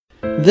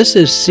This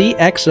is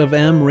CX of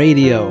M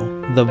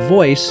Radio, the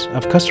voice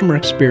of customer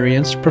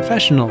experience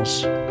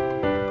professionals.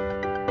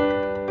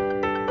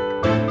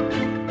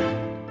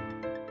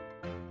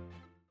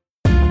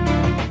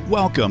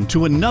 Welcome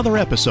to another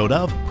episode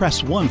of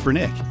Press One for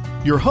Nick.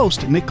 Your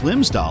host, Nick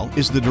Glimsdahl,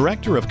 is the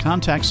Director of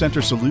Contact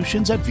Center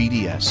Solutions at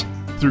VDS.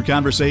 Through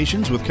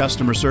conversations with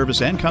customer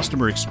service and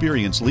customer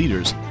experience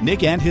leaders,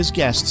 Nick and his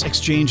guests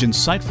exchange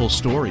insightful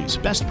stories,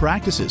 best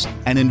practices,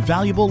 and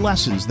invaluable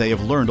lessons they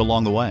have learned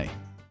along the way.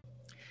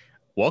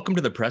 Welcome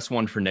to the Press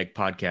One for Nick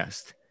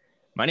podcast.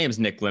 My name is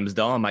Nick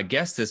Glimsdahl, and my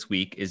guest this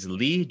week is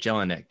Lee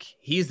Jelinek.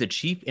 He is the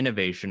Chief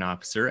Innovation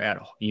Officer at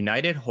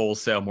United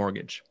Wholesale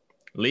Mortgage.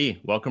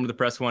 Lee, welcome to the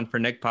Press One for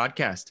Nick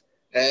podcast.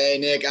 Hey,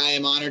 Nick, I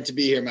am honored to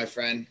be here, my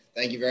friend.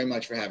 Thank you very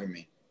much for having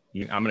me.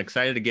 I'm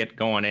excited to get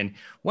going. And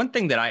one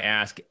thing that I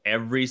ask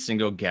every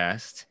single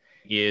guest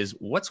is,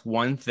 what's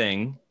one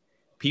thing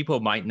people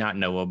might not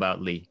know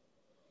about Lee?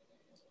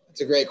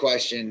 That's a great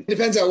question. It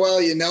depends how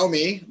well you know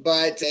me,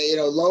 but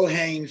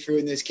low-hanging fruit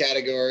in this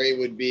category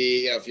would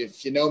be,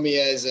 if you know me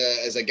as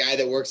a guy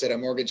that works at a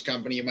mortgage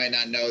company, you might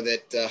not know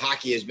that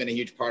hockey has been a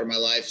huge part of my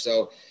life.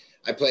 So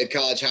I played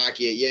college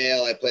hockey at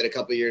Yale. I played a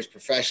couple of years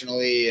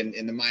professionally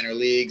in the minor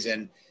leagues,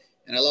 and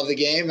I love the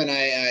game. And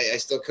I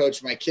still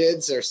coach my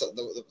kids, or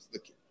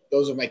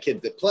those are my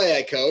kids that play.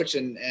 I coach,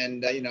 and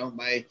I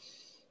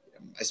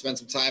spend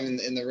some time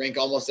in the rink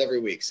almost every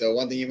week. So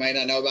one thing you might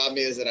not know about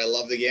me is that I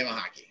love the game of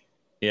hockey.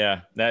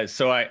 Yeah,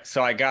 so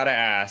I gotta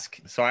ask.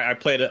 So I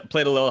played a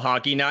little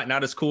hockey,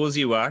 not as cool as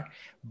you are,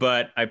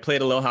 but I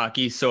played a little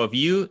hockey. So if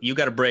you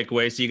got a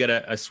breakaway, so you got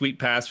a sweet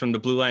pass from the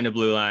blue line to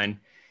blue line,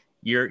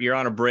 you're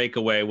on a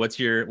breakaway. What's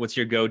your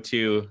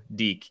go-to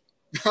deke?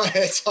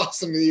 It's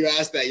awesome that you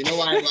asked that. You know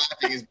why I'm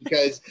laughing is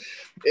because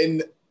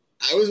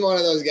I was one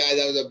of those guys.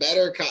 I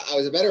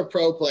was a better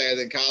pro player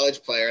than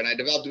college player, and I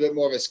developed a bit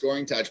more of a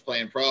scoring touch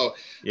playing pro.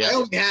 Yeah. I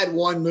only had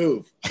one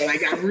move, but I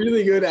got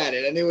really good at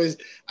it. And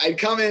I'd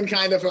come in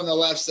kind of from the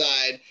left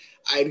side.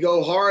 I'd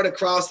go hard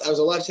across. I was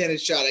a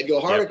left-handed shot. I'd go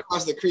hard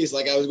across the crease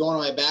like I was going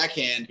on my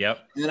backhand. Yep.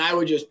 And then I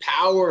would just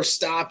power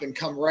stop and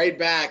come right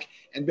back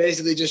and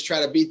basically just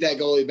try to beat that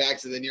goalie back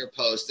to the near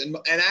post. And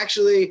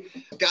actually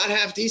got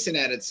half decent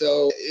at it.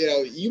 So,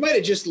 you might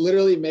have just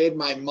literally made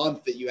my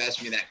month that you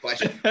asked me that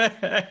question.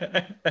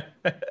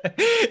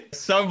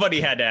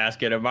 Somebody had to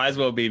ask it. It might as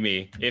well be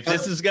me. If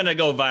this is going to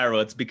go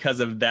viral, it's because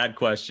of that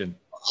question.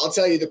 I'll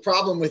tell you, the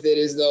problem with it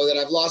is, though, that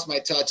I've lost my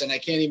touch and I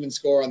can't even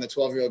score on the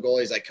 12-year-old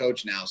goalies I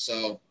coach now.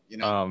 So,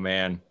 Oh,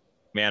 man,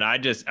 I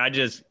just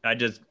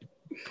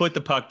put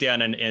the puck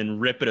down and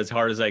rip it as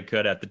hard as I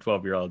could at the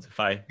 12-year-olds if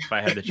I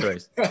had the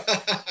choice.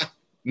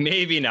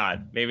 Maybe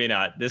not.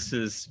 This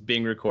is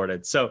being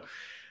recorded. So,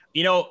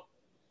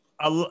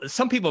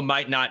 some people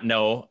might not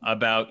know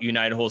about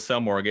United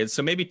Wholesale Mortgage.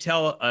 So maybe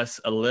tell us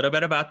a little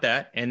bit about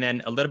that, and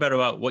then a little bit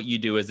about what you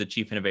do as the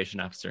Chief Innovation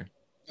Officer.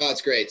 Oh,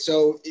 that's great.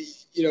 So,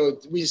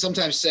 we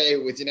sometimes say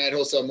with United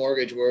Wholesale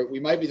Mortgage, we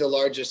might be the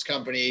largest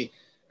company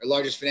or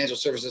largest financial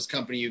services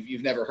company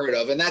you've never heard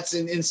of. And that's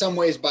in some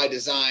ways by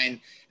design,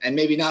 and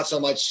maybe not so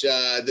much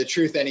the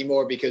truth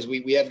anymore, because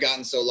we have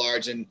gotten so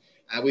large, and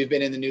we've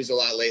been in the news a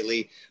lot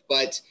lately.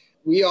 But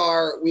we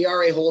are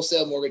a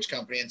wholesale mortgage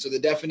company. And so the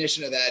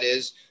definition of that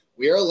is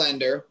we are a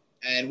lender,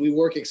 and we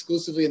work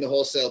exclusively in the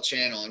wholesale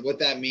channel. And what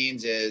that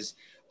means is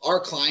our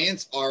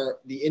clients are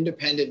the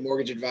independent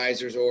mortgage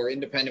advisors or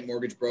independent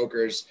mortgage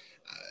brokers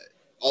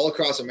all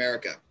across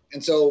America.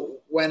 And so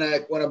when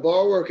a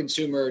borrower or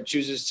consumer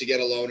chooses to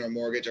get a loan or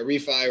mortgage, a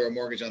refi or a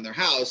mortgage on their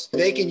house,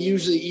 they can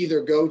usually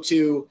either go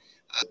to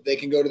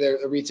their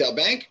retail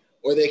bank,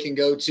 or they can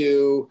go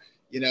to,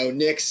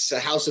 Nick's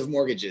House of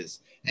Mortgages.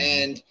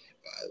 And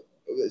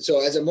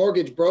so as a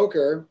mortgage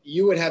broker,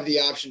 you would have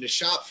the option to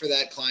shop for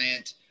that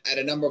client at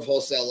a number of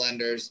wholesale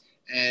lenders.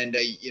 And,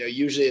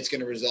 usually it's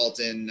going to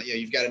result in,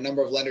 you've got a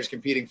number of lenders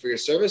competing for your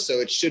service. So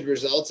it should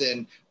result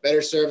in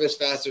better service,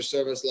 faster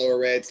service, lower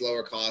rates,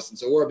 lower costs. And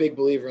so we're a big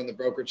believer in the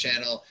broker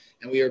channel.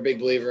 And we are a big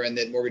believer in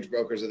that mortgage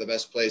brokers are the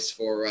best place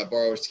for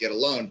borrowers to get a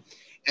loan.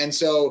 And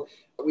so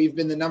we've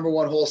been the number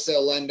one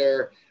wholesale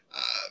lender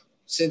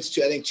since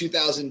I think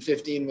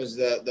 2015 was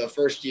the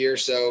first year.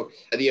 So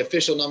the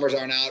official numbers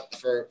aren't out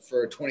for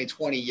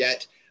 2020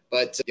 yet.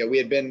 But we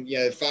had been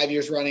 5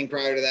 years running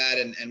prior to that,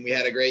 and we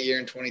had a great year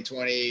in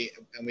 2020,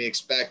 and we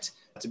expect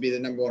to be the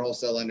number one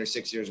wholesale lender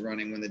 6 years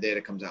running when the data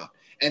comes out.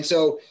 And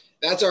so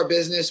that's our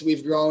business.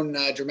 We've grown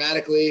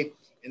dramatically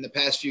in the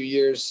past few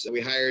years.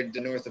 We hired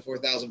north of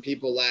 4,000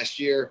 people last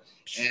year,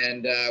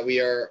 and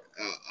we are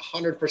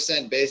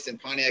 100% based in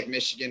Pontiac,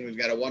 Michigan. We've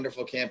got a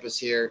wonderful campus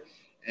here,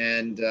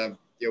 and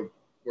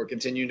we're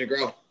continuing to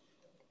grow.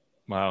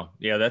 Wow.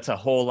 Yeah, that's a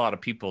whole lot of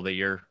people that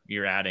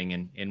you're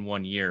adding in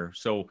 1 year.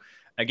 So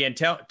again,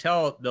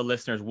 tell the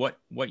listeners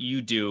what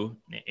you do.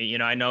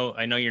 I know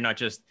you're not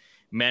just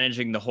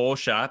managing the whole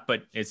shop,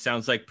 but it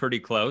sounds like pretty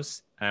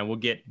close. We'll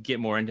get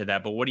more into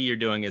that. But what are you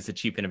doing as the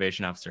Chief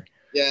Innovation Officer?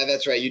 Yeah,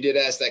 that's right. You did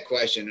ask that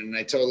question, and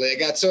I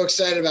got so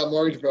excited about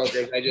mortgage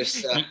brokers. I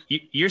just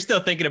you're still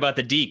thinking about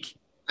the deke.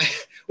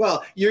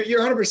 Well, you're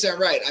 100%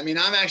 right. I mean,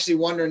 I'm actually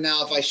wondering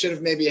now if I should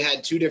have maybe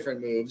had two different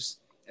moves,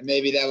 and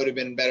maybe that would have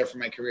been better for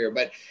my career.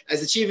 But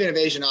as the chief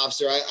innovation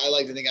officer, I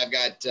like to think I've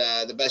got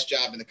the best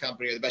job in the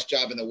company or the best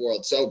job in the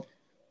world. So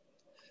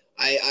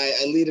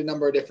I lead a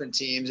number of different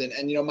teams, and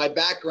my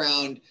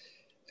background,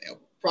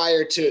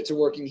 prior to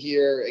working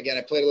here, again,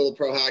 I played a little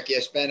pro hockey. I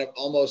spent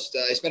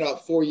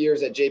about 4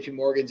 years at JP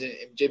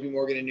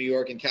Morgan in New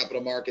York in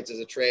capital markets as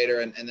a trader,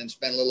 and then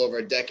spent a little over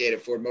a decade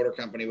at Ford Motor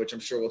Company, which I'm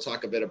sure we'll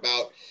talk a bit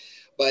about.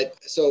 But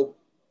so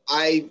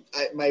my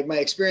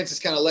experience has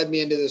kind of led me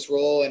into this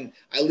role, and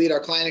I lead our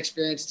client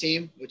experience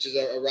team, which is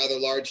a rather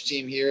large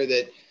team here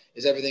that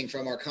is everything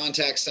from our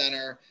contact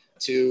center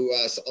to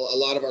a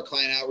lot of our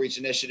client outreach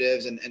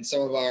initiatives and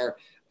some of our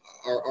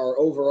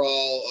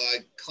overall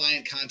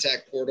client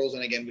contact portals.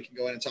 And again, we can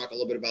go in and talk a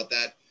little bit about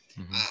that.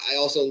 I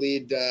also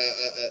lead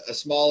a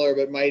smaller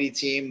but mighty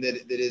team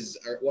that is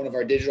one of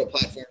our digital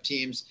platform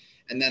teams.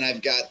 And then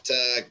I've got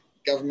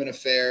government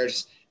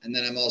affairs, and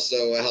then I'm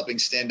also helping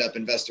stand up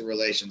investor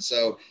relations.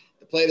 So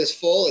the plate is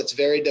full. It's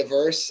very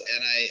diverse,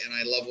 and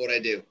I love what I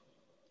do.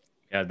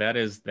 Yeah, that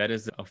is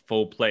a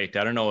full plate.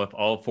 I don't know if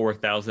all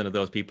 4,000 of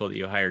those people that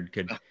you hired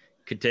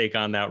could take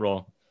on that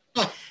role.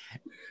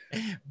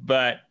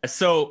 But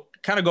so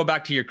kind of go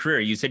back to your career.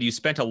 You said you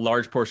spent a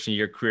large portion of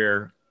your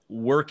career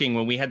working,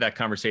 when we had that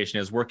conversation,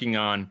 is working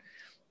on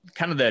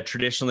kind of the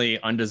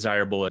traditionally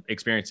undesirable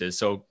experiences.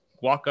 So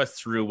walk us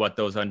through what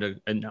those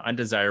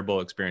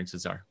undesirable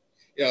experiences are.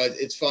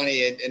 It's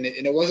funny, and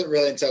it wasn't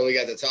really until we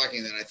got to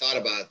talking that I thought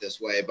about it this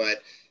way.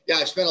 But yeah,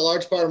 I've spent a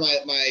large part of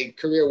my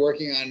career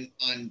working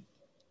on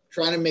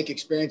trying to make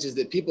experiences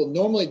that people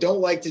normally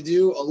don't like to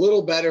do a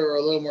little better or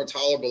a little more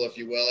tolerable, if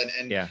you will.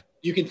 And yeah,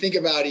 you can think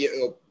about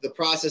the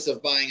process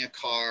of buying a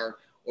car,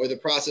 or the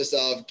process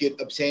of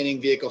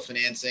obtaining vehicle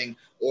financing,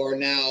 or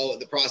now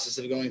the process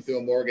of going through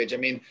a mortgage. I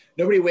mean,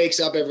 nobody wakes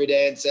up every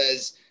day and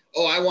says,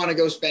 "Oh, I want to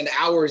go spend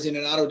hours in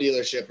an auto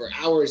delership, or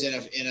hours in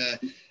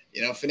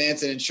a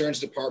finance and insurance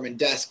department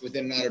desk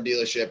within an auto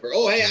dealership," or,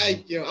 "Oh, hey,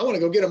 I want to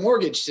go get a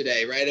mortgage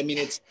today," right? I mean,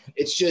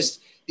 it's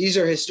just, these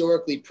are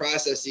historically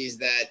processes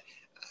that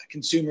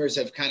consumers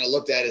have kind of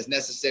looked at as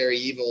necessary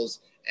evils.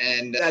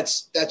 And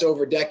that's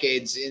over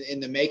decades in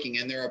the making.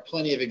 And there are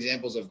plenty of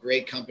examples of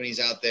great companies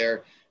out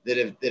there that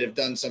have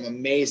done some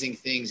amazing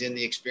things in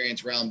the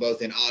experience realm,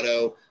 both in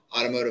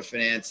automotive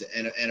finance,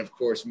 and of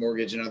course,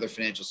 mortgage and other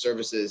financial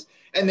services.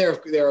 And there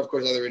are of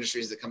course other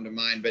industries that come to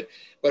mind.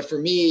 But for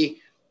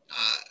me,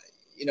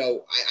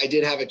 I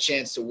did have a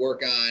chance to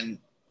work on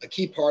a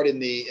key part in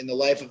the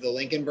life of the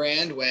Lincoln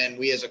brand, when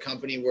we as a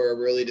company were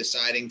really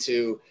deciding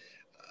to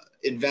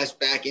invest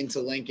back into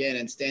Lincoln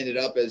and stand it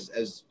up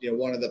as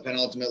one of the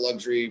penultimate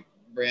luxury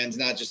brands,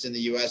 not just in the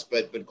US,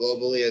 but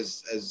globally,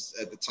 as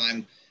at the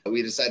time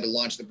we decided to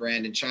launch the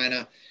brand in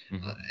China.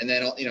 And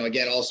then,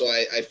 again, also,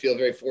 I feel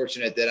very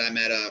fortunate that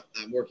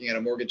I'm working at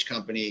a mortgage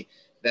company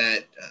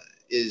that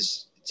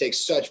takes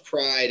such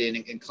pride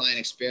in client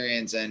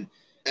experience, and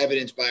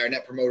evidenced by our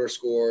net promoter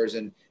scores,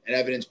 and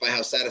evidenced by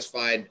how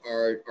satisfied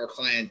our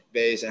client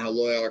base and how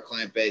loyal our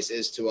client base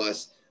is to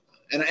us.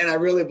 And I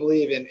really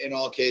believe in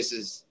all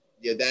cases,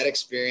 that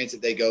experience that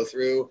they go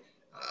through,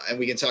 and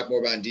we can talk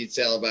more about in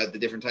detail about the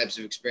different types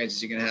of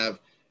experiences you can have.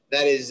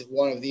 That is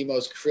one of the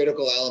most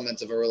critical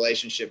elements of a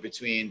relationship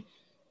between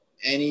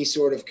any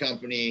sort of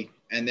company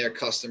and their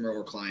customer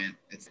or client.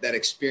 It's that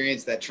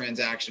experience, that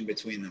transaction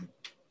between them.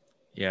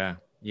 Yeah.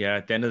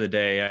 At the end of the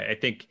day, I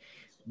think,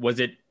 was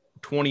it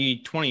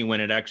 2020 when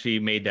it actually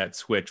made that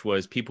switch,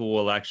 was people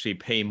will actually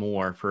pay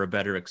more for a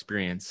better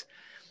experience.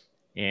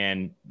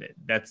 And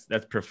that's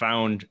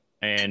profound.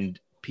 And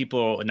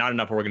not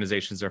enough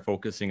organizations are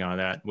focusing on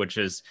that, which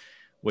is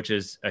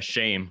a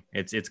shame.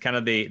 It's kind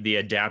of the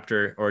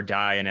adapter or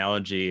die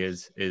analogy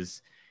is,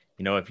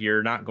 if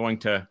you're not going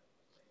to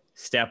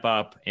step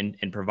up and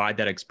provide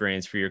that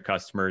experience for your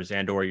customers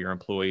and or your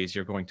employees,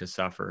 you're going to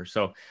suffer.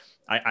 So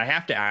I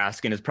have to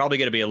ask, and it's probably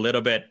going to be a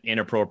little bit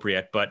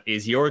inappropriate, but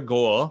is your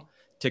goal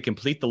to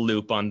complete the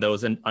loop on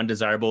those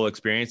undesirable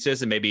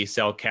experiences and maybe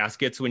sell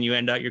caskets when you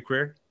end out your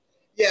career?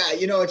 Yeah,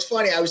 it's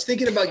funny. I was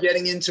thinking about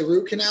getting into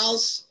root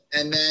canals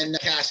and then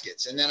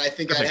caskets. And then I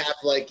think I'd have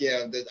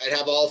I'd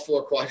have all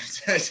four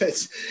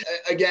quadrants.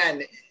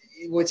 Again,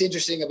 what's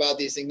interesting about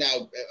these things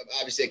now,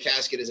 obviously a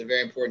casket is a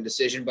very important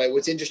decision, but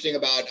what's interesting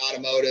about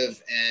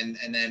automotive and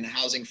then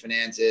housing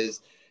finance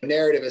is,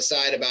 narrative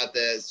aside about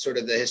the sort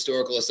of the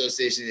historical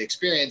association of the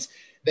experience,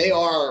 they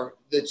are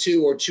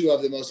two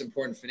of the most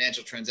important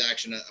financial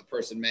transaction a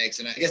person makes.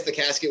 And I guess the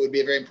casket would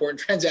be a very important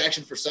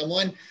transaction for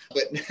someone,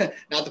 but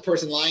not the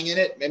person lying in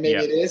it. Maybe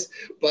it is.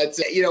 But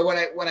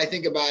when I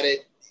think about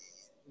it,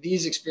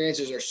 these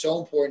experiences are so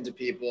important to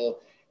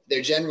people.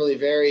 They're generally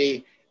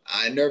very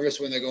nervous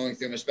when they're going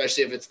through them,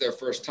 especially if it's their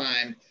first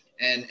time.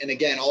 And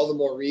again, all the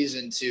more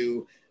reason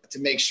to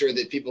make sure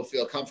that people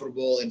feel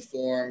comfortable,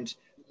 informed,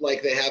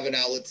 like they have an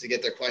outlet to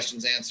get their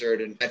questions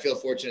answered. And I feel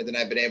fortunate that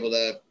I've been able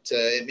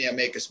to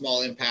make a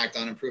small impact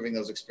on improving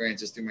those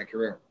experiences through my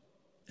career.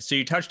 So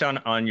you touched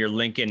on your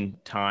Lincoln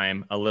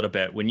time a little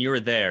bit. When you were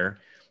there,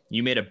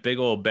 you made a big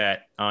old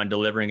bet on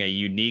delivering a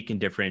unique and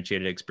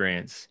differentiated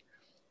experience.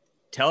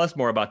 Tell us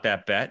more about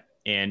that bet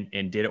and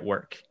did it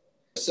work?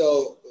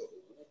 So,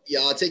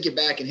 yeah, I'll take you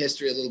back in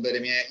history a little bit. I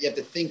mean, you have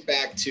to think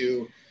back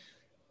to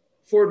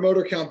Ford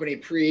Motor Company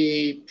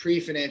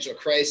pre-financial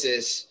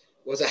crisis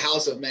was a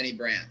house of many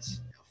brands.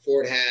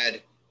 Ford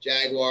had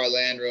Jaguar,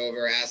 Land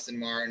Rover, Aston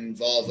Martin,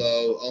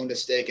 Volvo, owned a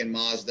stake in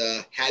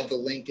Mazda, had the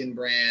Lincoln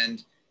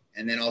brand,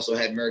 and then also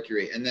had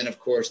Mercury. And then, of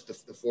course, the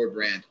Ford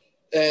brand.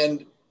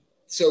 And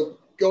so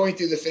going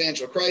through the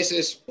financial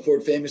crisis,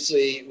 Ford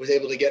famously was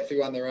able to get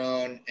through on their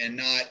own and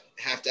not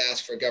have to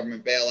ask for a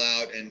government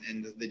bailout,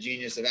 and the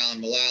genius of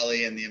Alan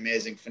Mulally and the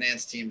amazing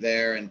finance team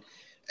there.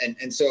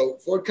 And so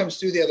Ford comes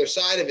through the other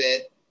side of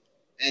it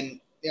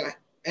and,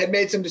 had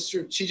made some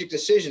strategic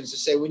decisions to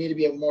say, we need to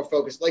be a more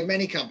focused, like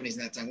many companies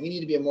in that time, we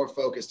need to be a more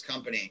focused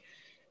company.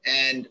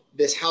 And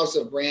this house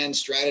of brand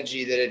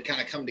strategy that had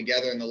kind of come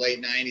together in the late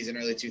 90s and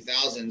early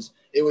 2000s,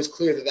 it was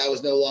clear that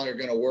was no longer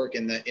going to work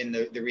in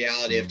the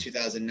reality of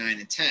 2009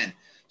 and 10.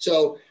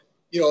 So,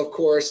 of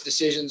course,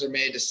 decisions are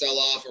made to sell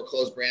off or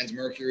close brands.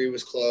 Mercury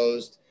was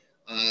closed.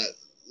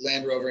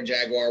 Land Rover and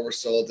Jaguar were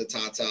sold to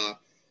Tata.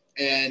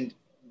 And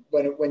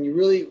when you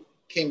really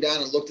came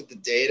down and looked at the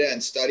data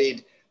and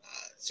studied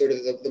sort of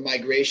the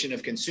migration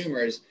of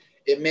consumers,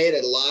 it made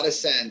a lot of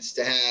sense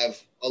to have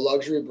a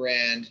luxury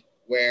brand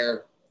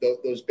where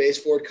those base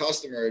Ford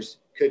customers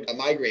could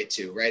migrate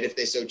to, right, if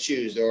they so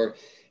choose. Or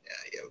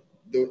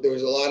there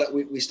was a lot of,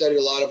 we studied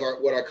a lot of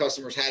what our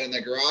customers had in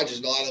their garages,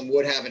 and a lot of them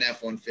would have an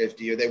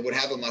F-150 or they would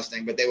have a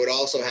Mustang, but they would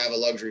also have a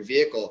luxury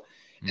vehicle.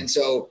 And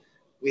so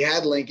we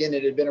had Lincoln.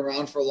 It had been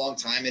around for a long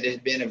time. It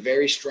had been a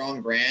very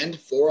strong brand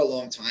for a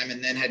long time,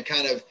 and then had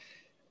kind of,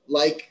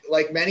 like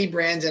many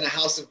brands in a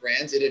house of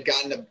brands, it had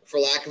gotten, for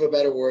lack of a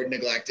better word,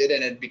 neglected,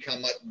 and had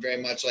become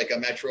very much like a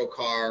metro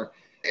car,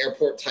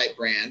 airport type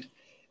brand.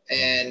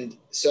 And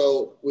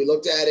so we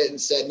looked at it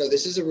and said, no,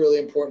 this is a really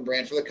important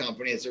brand for the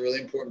company. It's a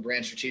really important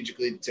brand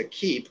strategically to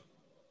keep.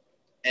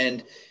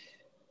 And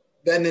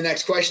then the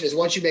next question is,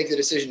 once you make the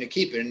decision to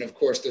keep it, and of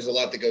course there's a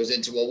lot that goes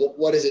into, well,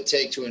 what does it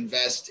take to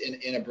invest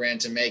in a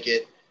brand to make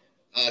it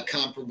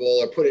comparable,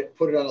 or put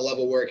it on a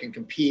level where it can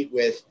compete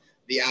with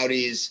the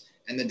Audis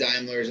and the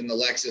Daimlers and the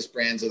Lexus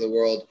brands of the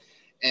world.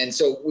 And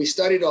so we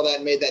studied all that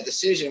and made that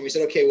decision. And we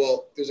said, okay,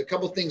 well, there's a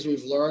couple of things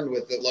we've learned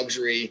with the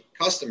luxury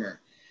customer.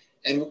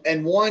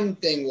 And one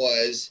thing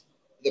was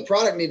the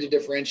product needed to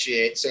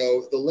differentiate.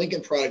 So the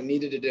Lincoln product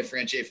needed to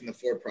differentiate from the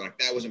Ford product.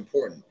 That was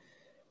important.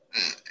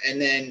 And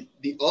then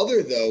the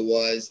other, though,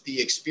 was the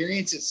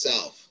experience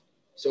itself.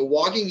 So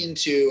walking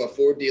into a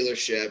Ford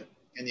dealership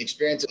and the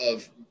experience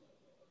of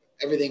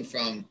everything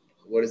from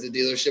what does the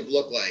dealership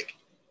look like,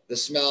 the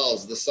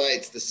smells, the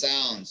sights, the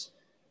sounds,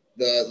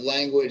 the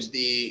language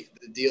the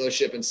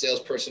dealership and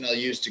sales personnel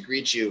use to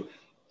greet you,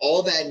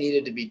 all that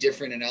needed to be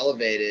different and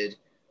elevated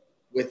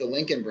with the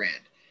Lincoln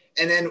brand.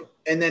 And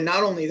then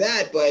not only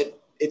that, but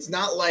it's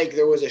not like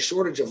there was a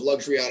shortage of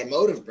luxury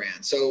automotive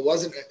brands.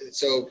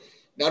 So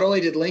not only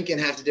did Lincoln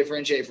have to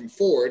differentiate from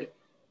Ford,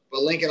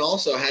 but Lincoln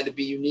also had to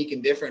be unique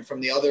and different from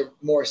the other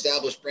more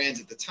established brands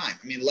at the time.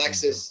 I mean,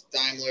 Lexus,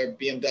 Daimler,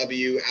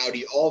 BMW,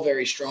 Audi, all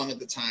very strong at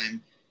the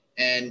time.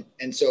 And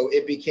so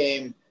it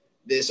became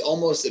this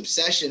almost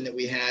obsession that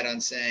we had on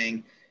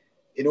saying,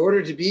 in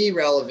order to be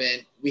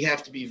relevant, we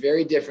have to be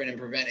very different and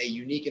prevent a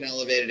unique and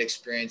elevated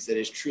experience that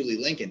is truly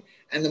Lincoln.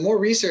 And the more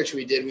research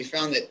we did, we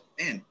found that,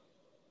 man,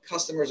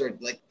 customers are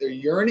they're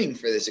yearning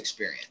for this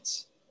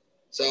experience.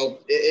 So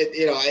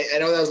I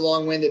know that was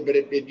long-winded, but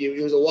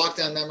it was a walk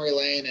down memory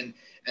lane, and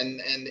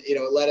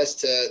it led us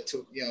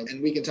to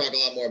and we can talk a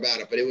lot more about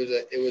it, but it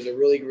was a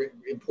really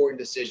important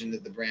decision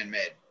that the brand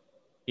made.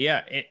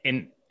 Yeah.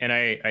 And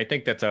I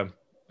think it's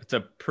a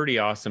pretty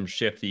awesome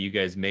shift that you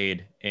guys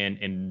made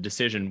and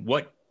decision.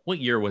 What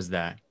year was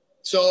that?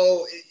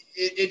 So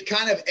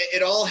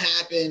it all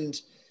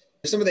happened.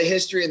 Some of the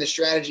history and the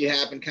strategy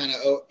happened kind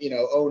of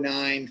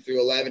 09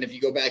 through 11. If you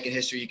go back in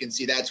history, you can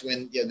see that's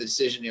when the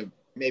decision,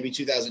 maybe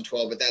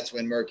 2012, but that's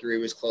when Mercury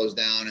was closed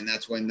down, and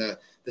that's when the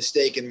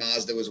stake in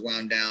Mazda was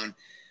wound down.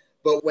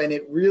 But when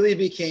it really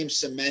became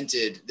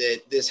cemented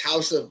that this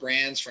house of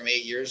brands from 9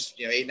 years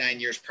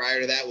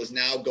prior to that was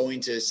now going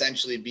to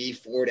essentially be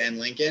Ford and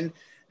Lincoln,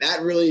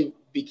 that really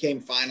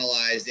became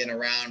finalized in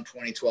around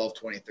 2012,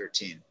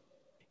 2013.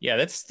 Yeah,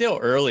 that's still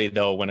early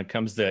though when it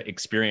comes to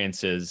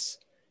experiences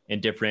and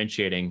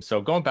differentiating.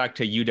 So going back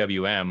to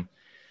UWM,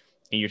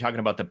 and you're talking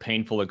about the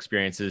painful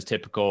experiences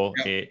typical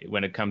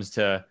when it comes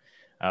to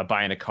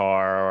buying a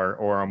car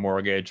or a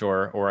mortgage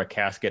or a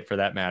casket for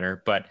that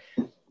matter. But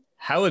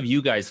how have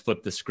you guys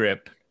flipped the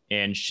script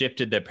and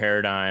shifted the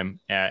paradigm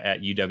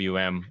at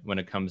UWM when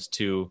it comes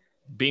to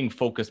being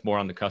focused more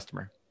on the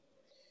customer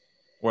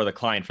or the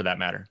client for that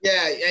matter?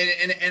 Yeah.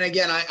 And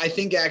again, I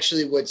think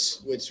actually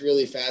what's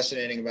really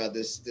fascinating about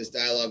this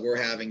dialogue we're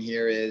having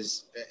here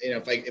is,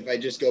 if I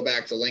just go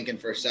back to Lincoln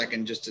for a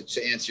second, just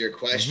to answer your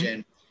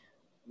question,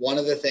 one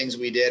of the things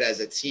we did as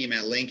a team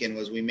at Lincoln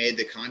was we made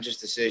the conscious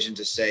decision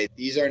to say,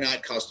 these are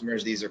not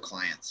customers, these are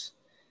clients.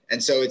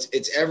 And so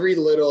it's every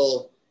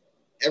little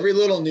every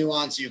little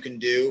nuance you can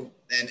do.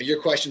 And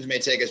your questions may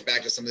take us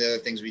back to some of the other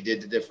things we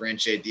did to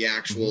differentiate the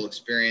actual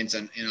experience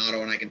in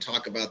auto. And I can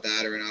talk about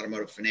that, or in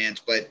automotive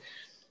finance. But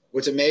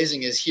what's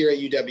amazing is here at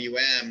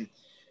UWM,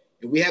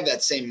 we have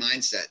that same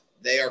mindset.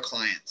 They are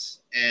clients.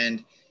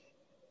 And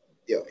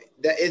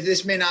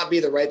this may not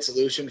be the right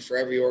solution for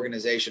every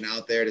organization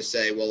out there to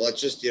say, well, let's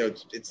just,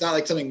 it's not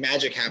like something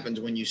magic happens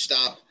when you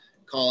stop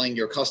calling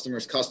your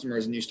customers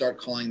and you start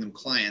calling them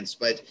clients.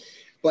 But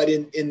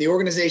in the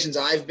organizations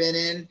I've been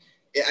in,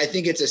 I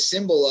think it's a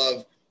symbol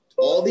of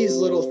all these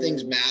little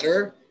things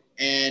matter.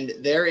 And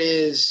there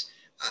is,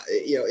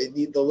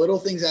 the little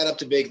things add up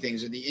to big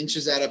things, or the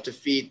inches add up to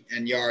feet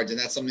and yards. And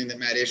that's something that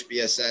Matt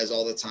Ishbia says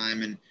all the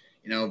time. And,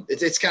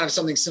 it's kind of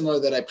something similar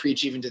that I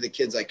preach even to the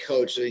kids I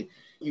coach. So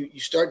you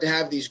start to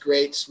have these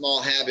great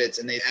small habits,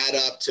 and they add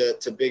up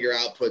to bigger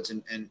outputs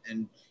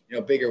and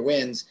bigger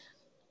wins.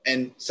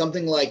 And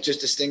something like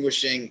just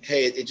distinguishing,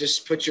 hey, it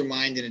just puts your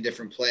mind in a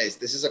different place.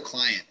 This is a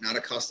client, not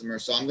a customer.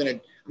 So I'm going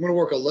to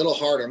work a little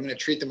harder. I'm going to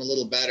treat them a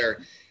little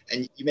better.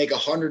 And you make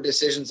 100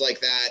 decisions like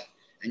that,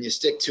 and you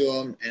stick to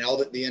them, and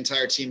the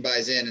entire team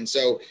buys in. And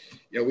so,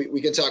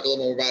 we can talk a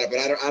little more about it, but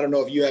I don't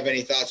know if you have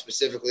any thoughts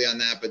specifically on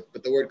that,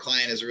 but the word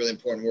client is a really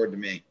important word to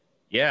me.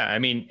 Yeah. I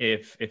mean,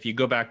 if you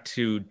go back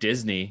to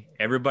Disney,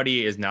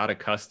 everybody is not a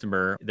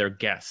customer, they're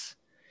guests.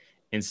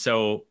 And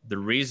so the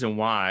reason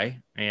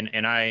why, and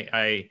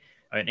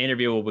an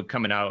interview will be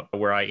coming out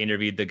where I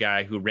interviewed the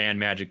guy who ran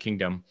Magic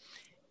Kingdom.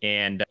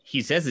 And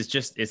he says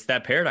it's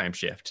that paradigm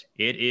shift.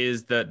 It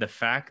is the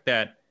fact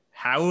that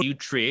how you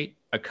treat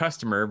a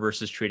customer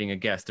versus treating a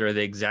guest. They're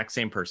the exact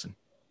same person,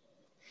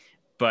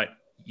 but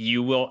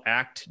you will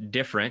act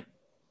different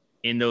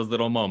in those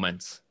little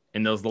moments,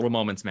 and those little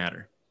moments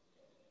matter.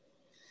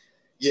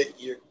 Yeah,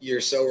 you're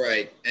so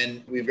right.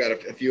 And we've got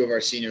a few of our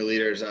senior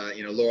leaders,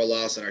 Laura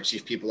Lawson, our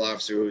chief people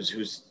officer,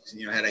 who's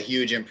had a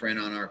huge imprint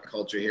on our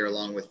culture here,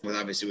 along with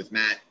obviously with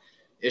Matt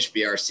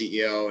Ishbia, our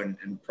CEO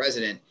and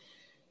president.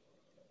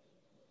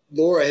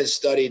 Laura has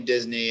studied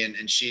Disney,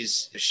 and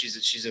she's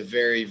a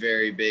very,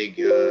 very big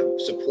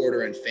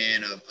supporter and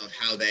fan of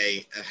how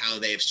they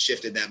have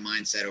shifted that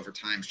mindset over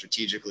time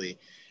strategically.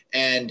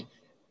 And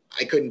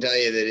I couldn't tell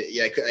you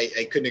that.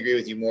 I couldn't agree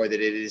with you more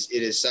that it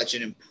is such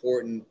an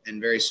important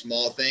and very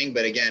small thing.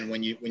 But again,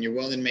 when you're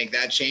willing to make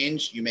that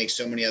change, you make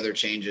so many other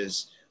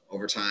changes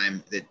over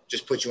time that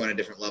just put you on a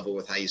different level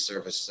with how you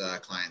service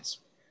clients.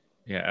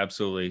 Yeah,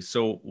 absolutely.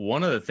 So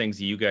one of the things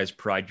that you guys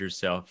pride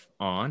yourself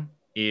on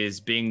is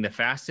being the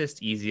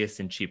fastest,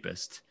 easiest, and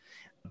cheapest.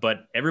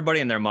 But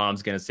everybody and their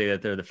mom's going to say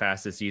that they're the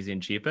fastest, easy,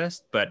 and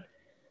cheapest. But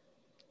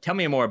tell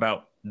me more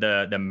about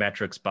the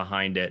metrics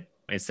behind it,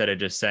 instead of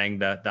just saying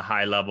the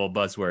high level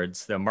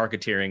buzzwords, the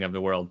marketeering of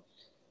the world.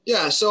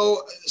 Yeah.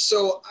 So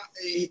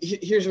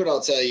here's what I'll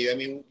tell you. I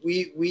mean,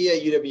 we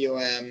at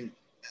UWM,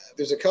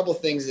 there's a couple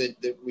things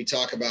that we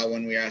talk about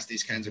when we ask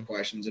these kinds of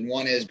questions. And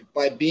one is,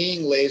 by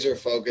being laser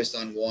focused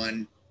on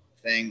one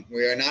thing,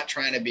 we are not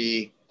trying to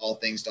be all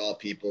things to all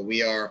people.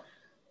 We are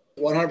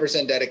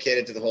 100%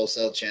 dedicated to the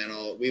wholesale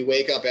channel. We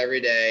wake up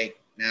every day,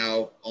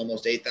 now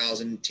almost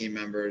 8,000 team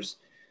members,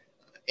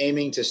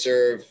 aiming to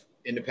serve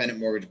independent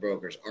mortgage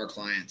brokers, our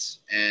clients,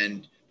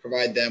 and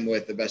provide them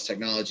with the best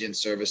technology and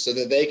service so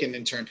that they can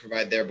in turn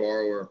provide their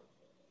borrower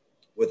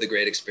with a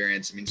great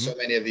experience. I mean, so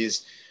many of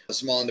these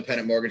small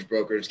independent mortgage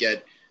brokers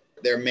get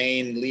their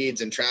main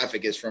leads and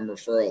traffic is from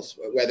referrals,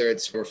 whether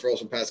it's referrals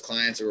from past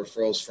clients or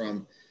referrals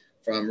from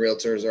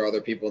realtors or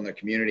other people in their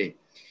community.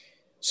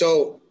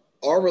 So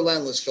our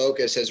relentless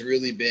focus has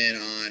really been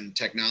on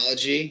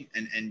technology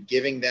and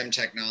giving them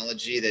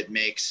technology that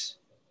makes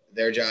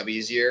their job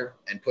easier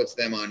and puts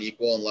them on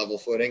equal and level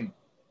footing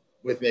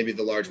with maybe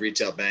the large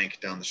retail bank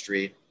down the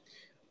street.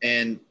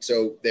 And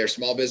so they're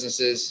small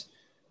businesses.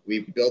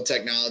 We build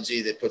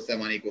technology that puts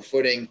them on equal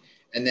footing.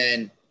 And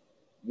then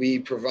we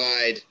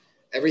provide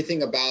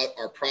everything about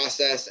our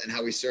process and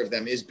how we serve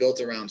them is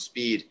built around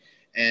speed.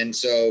 And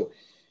so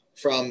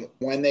from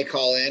when they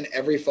call in,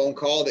 every phone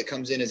call that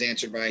comes in is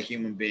answered by a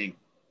human being.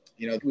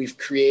 We've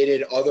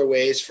created other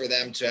ways for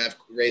them to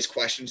raise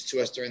questions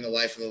to us during the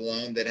life of the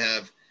loan that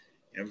have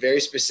very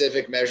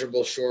specific,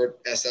 measurable,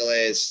 short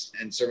SLAs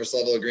and service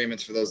level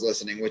agreements for those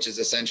listening, which is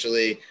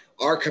essentially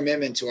our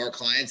commitment to our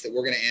clients that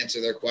we're going to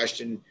answer their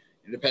question,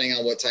 depending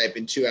on what type,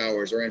 in 2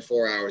 hours or in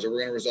 4 hours, or we're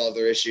going to resolve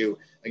their issue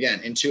again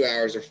in 2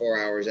 hours or 4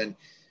 hours. And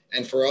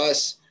for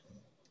us,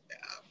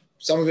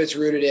 some of it's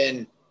rooted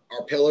in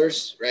our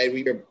pillars, right?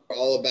 We are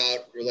all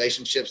about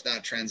relationships,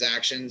 not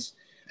transactions.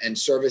 And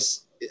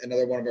service,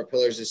 another one of our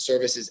pillars is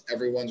service is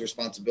everyone's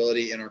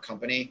responsibility in our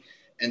company.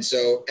 And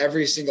so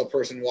every single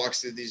person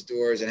walks through these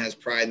doors and has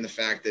pride in the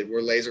fact that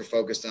we're laser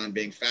focused on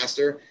being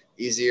faster,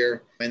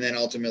 easier, and then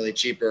ultimately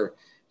cheaper.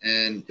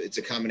 And it's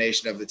a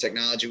combination of the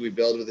technology we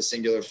build with a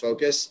singular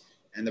focus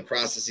and the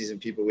processes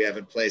and people we have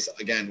in place,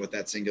 again, with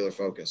that singular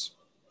focus.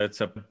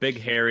 That's a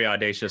big, hairy,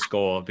 audacious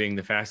goal of being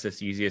the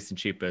fastest, easiest, and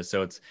cheapest.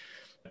 So it's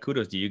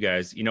kudos to you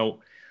guys.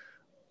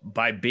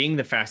 By being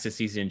the fastest,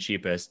 easiest, and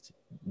cheapest,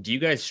 do you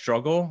guys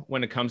struggle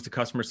when it comes to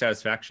customer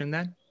satisfaction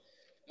then?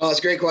 Oh, that's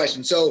a great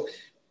question. So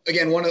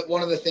again, one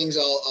of the things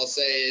I'll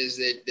say is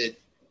that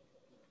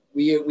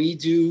we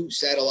do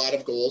set a lot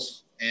of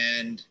goals,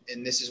 and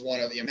this is one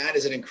of, Matt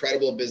is an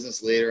incredible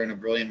business leader and a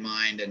brilliant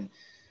mind. And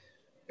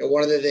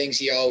one of the things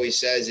he always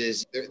says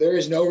is there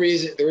is no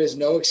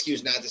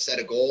excuse not to set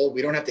a goal.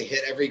 We don't have to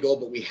hit every goal,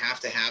 but we have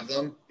to have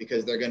them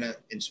because they're going to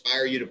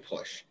inspire you to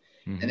push.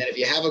 Mm-hmm. And then if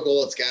you have a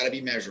goal, it's got to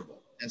be measurable.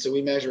 And so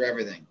we measure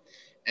everything.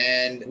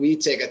 And we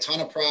take a ton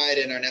of pride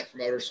in our Net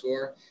Promoter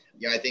Score.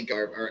 I think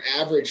our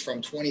average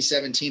from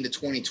 2017 to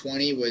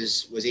 2020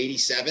 was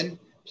 87,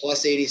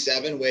 plus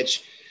 87,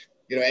 which,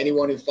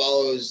 anyone who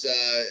follows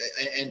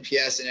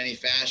NPS in any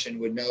fashion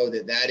would know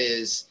that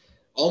is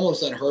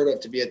almost unheard of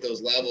to be at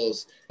those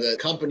levels. The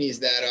companies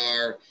that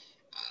are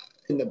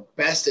in the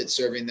best at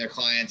serving their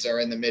clients are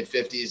in the mid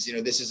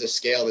 50s. This is a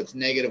scale that's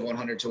negative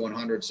 100 to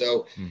 100.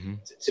 So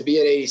to be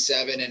at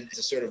 87 and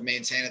to sort of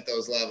maintain at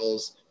those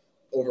levels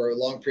over a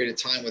long period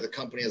of time with a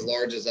company as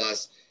large as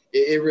us,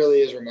 it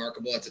really is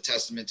remarkable. It's a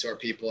testament to our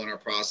people and our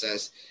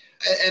process.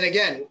 And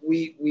again,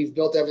 we've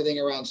built everything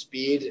around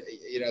speed.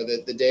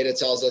 The data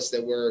tells us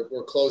that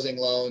we're closing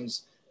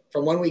loans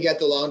from when we get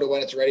the loan to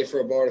when it's ready for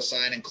a borrower to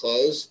sign and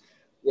close.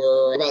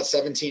 We're about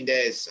 17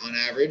 days on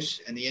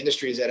average, and the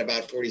industry is at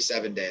about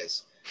 47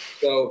 days.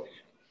 So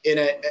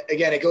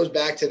again, it goes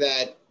back to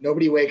that.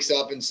 Nobody wakes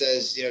up and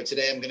says,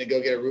 today I'm going to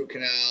go get a root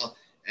canal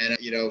and,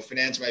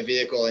 finance my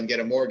vehicle and get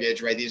a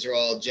mortgage, right? These are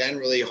all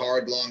generally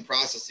hard, long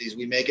processes.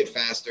 We make it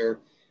faster.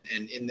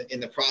 And in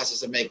the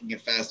process of making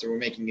it faster, we're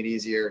making it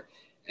easier.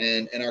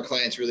 And our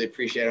clients really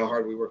appreciate how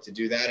hard we work to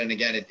do that. And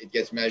again, it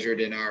gets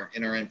measured in our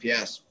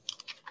NPS.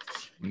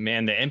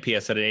 Man, the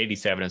NPS at an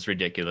 87 is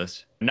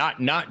ridiculous.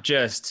 Not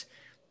just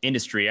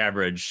industry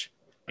average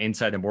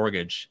inside the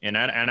mortgage. And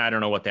I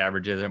don't know what the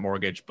average is at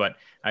mortgage, but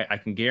I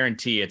can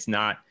guarantee it's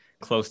not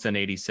close to an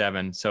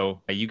 87.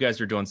 So you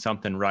guys are doing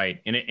something right.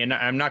 And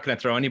I'm not going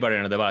to throw anybody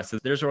under the bus.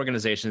 There's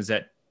organizations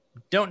that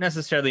don't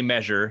necessarily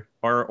measure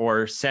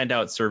or send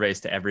out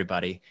surveys to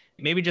everybody.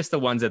 Maybe just the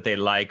ones that they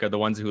like or the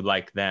ones who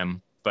like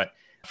them. But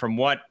from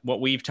what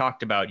we've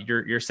talked about,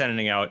 you're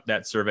sending out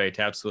that survey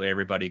to absolutely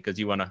everybody because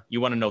you want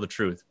to know the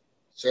truth.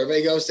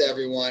 Survey goes to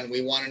everyone.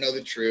 We want to know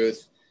the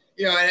truth.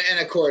 And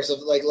of course,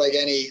 like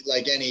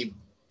any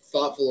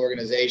thoughtful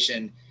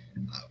organization,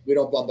 we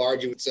don't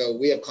bombard you. So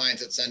we have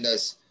clients that send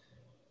us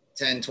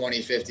 10,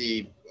 20,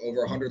 50, over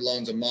 100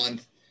 loans a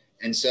month.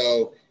 And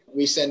so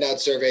we send out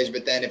surveys,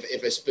 but then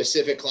if a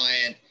specific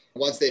client,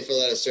 once they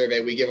fill out a survey,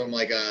 we give them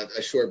like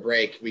a short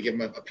break. We give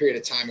them a period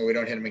of time where we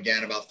don't hit them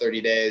again, about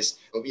 30 days.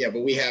 But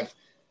we have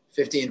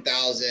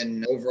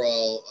 15,000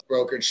 overall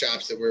brokerage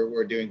shops that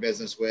we're doing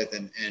business with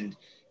and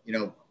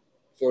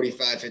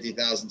 45,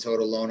 50,000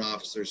 total loan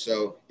officers.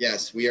 So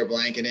yes, we are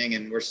blanketing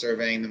and we're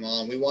surveying them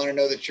all. And we want to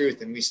know the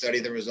truth, and we study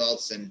the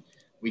results and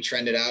we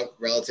trend it out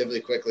relatively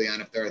quickly on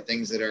if there are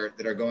things that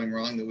are going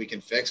wrong that we can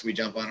fix, we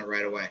jump on it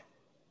right away.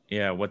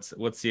 Yeah.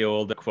 What's the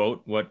old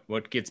quote?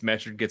 What gets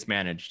measured gets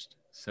managed.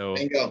 So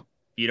Bingo.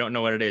 You don't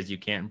know what it is, you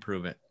can't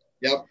improve it.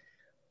 Yep.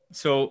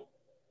 So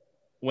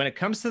when it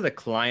comes to the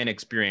client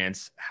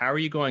experience, how are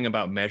you going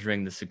about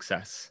measuring the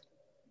success?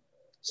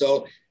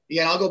 So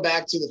again, I'll go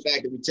back to the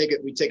fact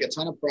that we take a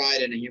ton of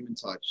pride in a human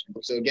touch.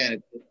 So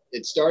again,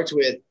 it starts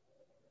with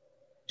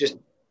just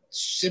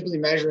simply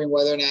measuring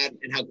whether or not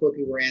and how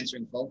quickly we're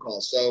answering phone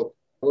calls. So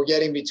we're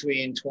getting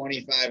between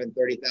 25 and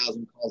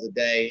 30,000 calls a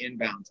day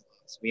inbound to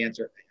us. We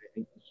answer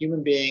a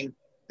human being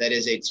that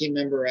is a team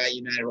member at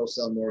United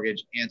Wholesale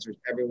Mortgage answers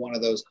every one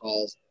of those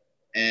calls.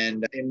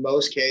 And in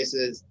most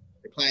cases,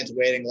 the client's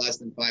waiting less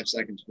than 5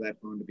 seconds for that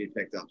phone to be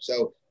picked up.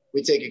 So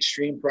we take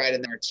extreme pride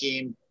in our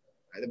team.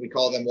 We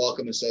call them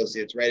welcome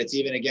associates, right? It's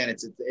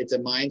a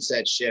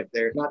mindset shift.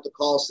 They're not the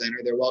call center,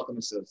 they're welcome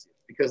associates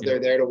because they're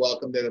there to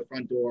welcome. They're the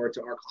front door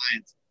to our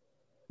clients.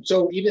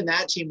 So even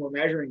that team we're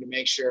measuring to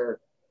make sure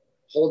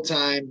hold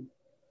time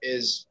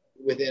is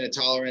within a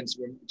tolerance,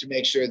 to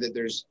make sure that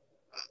there's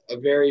a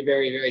very,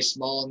 very, very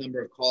small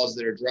number of calls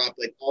that are dropped.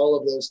 Like all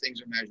of those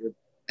things are measured.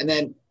 And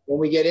then when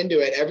we get into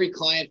it, every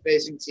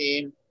client-facing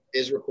team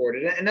is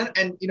recorded.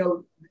 And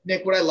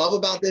Nick, what I love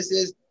about this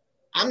is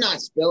I'm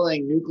not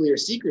spilling nuclear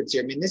secrets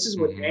here. I mean, this is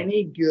what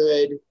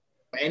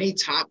any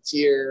top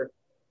tier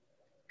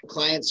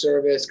client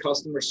service,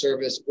 customer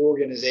service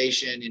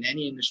organization in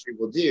any industry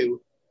will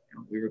do.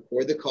 We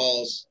record the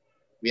calls.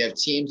 We have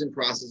teams and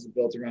processes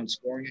built around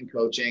scoring and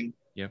coaching.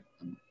 Yep.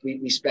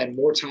 We spend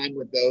more time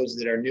with those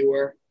that are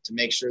newer to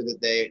make sure that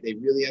they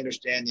really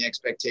understand the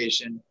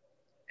expectation.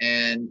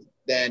 And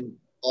then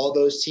all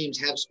those teams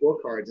have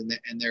scorecards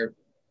and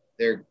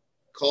their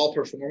call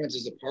performance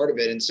is a part of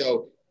it. And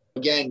so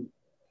again,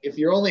 if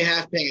you're only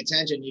half paying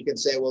attention, you can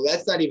say, well,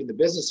 that's not even the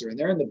business they're in.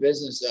 They're in the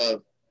business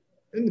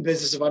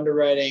of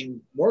underwriting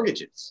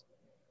mortgages.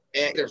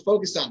 And they're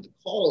focused on the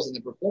calls and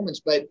the performance.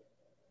 But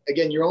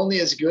again, you're only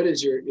as good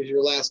as your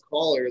last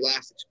call or your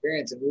last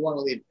experience. And we want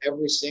to leave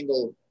every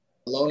single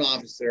loan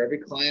officer, every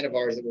client of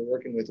ours that we're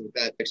working with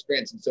that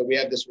experience. And so we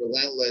have this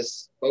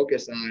relentless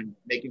focus on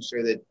making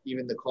sure that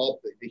even the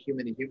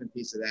human to human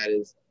piece of that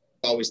is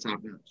always top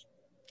notch.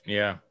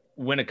 Yeah.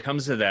 when it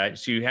comes to that,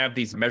 so you have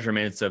these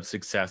measurements of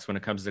success when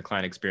it comes to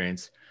client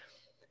experience.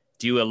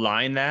 Do you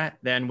align that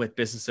then with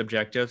business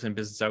objectives and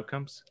business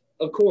outcomes?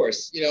 Of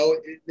course,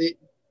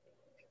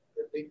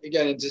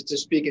 again, just to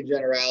speak in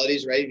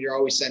generalities, right? You're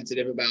always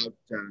sensitive about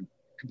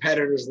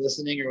competitors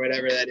listening or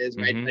whatever that is,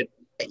 right? Mm-hmm.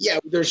 But yeah,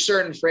 there's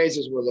certain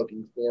phrases we're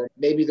looking for.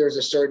 Maybe there's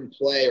a certain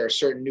play or a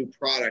certain new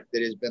product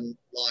that has been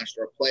launched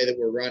or a play that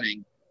we're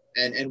running.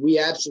 And we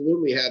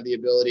absolutely have the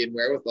ability and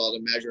wherewithal to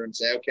measure and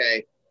say,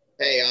 okay,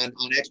 hey, on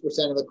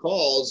X% of the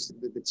calls,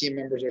 the team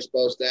members are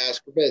supposed to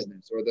ask for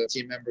business, or the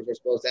team members are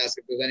supposed to ask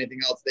if there's anything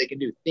else they can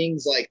do,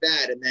 things like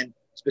that. And then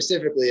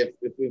specifically,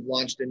 if we've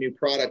launched a new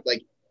product,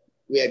 like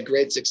we had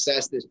great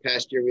success this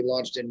past year, we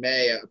launched in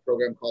May a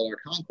program called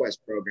our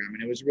Conquest program.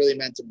 And it was really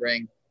meant to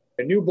bring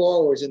new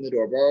borrowers in the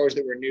door, borrowers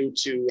that were new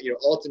to,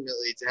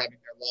 ultimately to having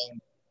their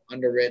loan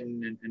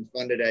underwritten and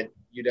funded at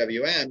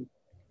UWM.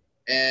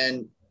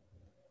 And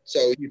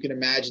so you can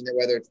imagine that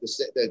whether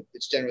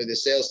it's generally the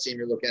sales team,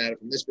 you're looking at it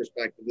from this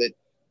perspective, that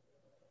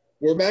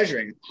we're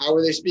measuring how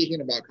are they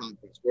speaking about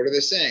Conquest? What are they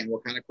saying?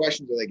 What kind of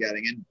questions are they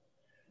getting? And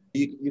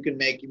you can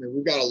make,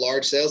 we've got a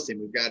large sales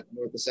team. We've got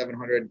north of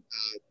 700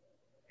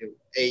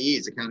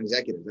 AEs, account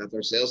executives. That's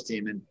our sales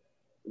team. And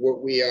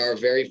we are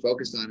very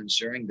focused on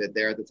ensuring that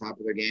they're at the top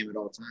of their game at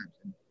all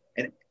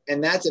times.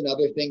 And that's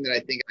another thing that I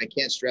think I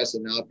can't stress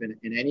enough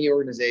in any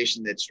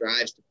organization that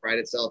strives to pride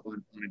itself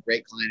on a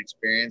great client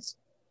experience,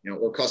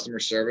 or customer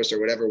service, or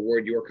whatever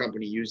word your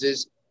company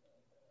uses.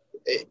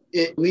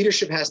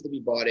 Leadership has to be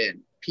bought in.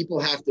 People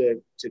have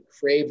to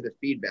crave the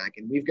feedback.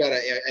 And we've got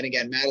to, and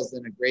again, Matt has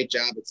done a great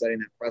job at setting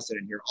that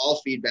precedent here. All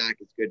feedback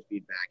is good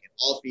feedback, and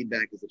all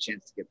feedback is a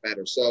chance to get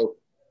better. So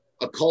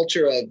a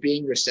culture of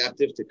being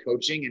receptive to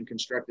coaching and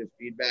constructive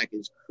feedback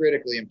is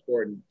critically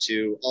important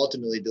to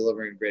ultimately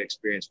delivering a great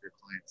experience for your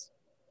clients.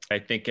 I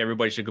think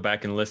everybody should go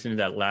back and listen to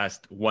that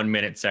last 1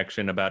 minute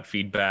section about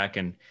feedback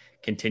and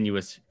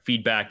continuous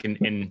feedback.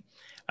 And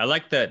I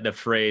like the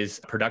phrase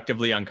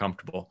productively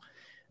uncomfortable,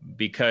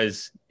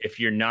 because if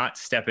you're not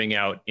stepping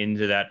out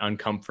into that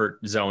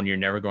uncomfort zone, you're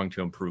never going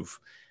to improve.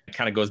 It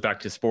kind of goes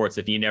back to sports.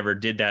 If you never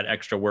did that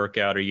extra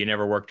workout, or you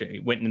never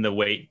went in the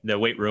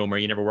weight room, or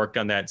you never worked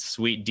on that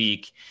sweet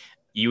deke,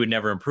 you would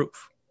never improve.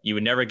 You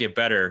would never get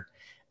better.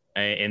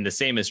 And the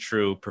same is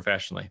true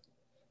professionally.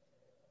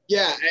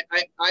 Yeah,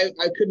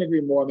 I couldn't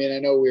agree more. I mean, I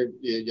know we're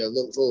a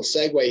little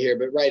segue here,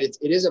 but right, it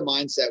is a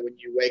mindset when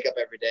you wake up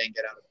every day and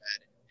get out of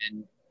bed,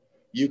 and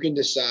you can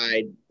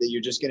decide that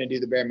you're just going to do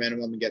the bare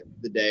minimum and get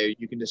the day.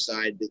 You can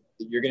decide that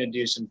you're going to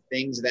do some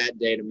things that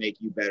day to make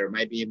you better. It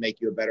might make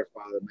you a better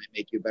father, it might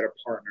make you a better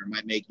partner, it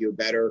might make you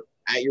better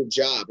at your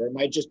job, or it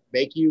might just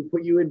put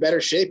you in better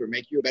shape, or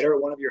make you better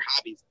at one of your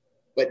hobbies.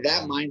 But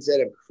that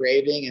mindset of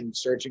craving and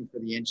searching for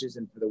the inches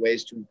and for the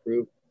ways to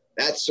improve,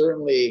 that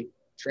certainly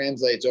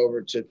translates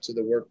over to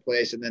the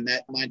workplace. And then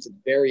that mindset is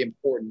very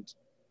important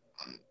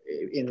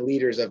in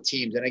leaders of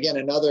teams. And again,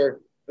 another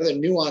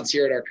nuance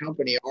here at our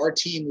company, our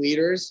team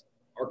leaders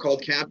are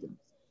called captains.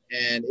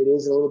 And it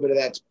is a little bit of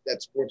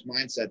that sports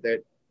mindset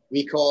that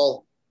we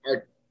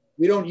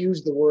don't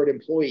use the word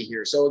employee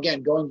here. So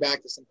again, going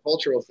back to some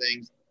cultural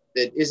things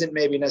that isn't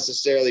maybe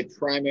necessarily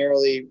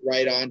primarily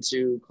right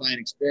onto client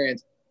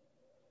experience,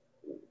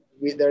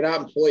 they're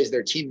not employees,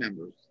 they're team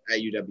members at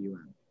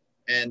UWM.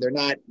 And they're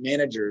not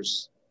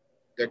managers,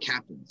 they're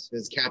captains.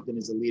 His captain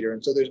is a leader.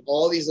 And so there's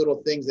all these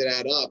little things that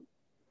add up.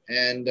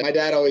 And my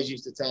dad always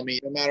used to tell me,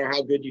 no matter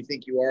how good you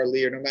think you are, a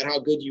leader, no matter how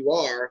good you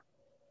are,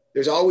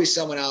 there's always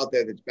someone out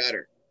there that's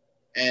better.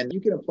 And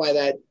you can apply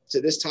that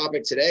to this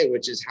topic today,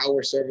 which is how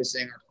we're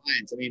servicing our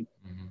clients. I mean,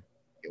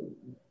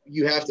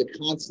 you have to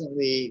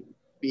constantly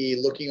be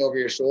looking over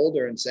your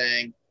shoulder and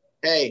saying,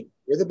 hey,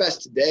 we're the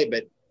best today,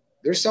 but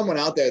there's someone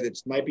out there that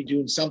might be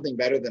doing something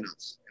better than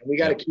us. And we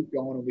got to keep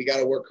going, and we got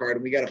to work hard,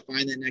 and we got to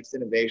find that next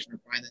innovation or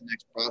find that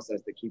next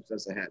process that keeps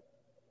us ahead.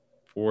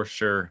 For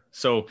sure.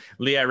 So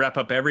Lee, I wrap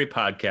up every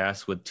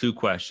podcast with 2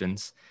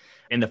 questions.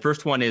 And the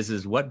first one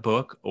is what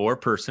book or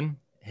person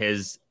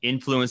has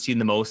influenced you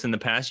the most in the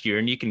past year?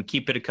 And you can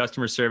keep it a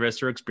customer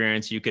service or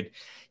experience. You could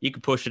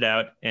push it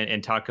out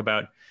and talk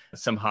about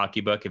some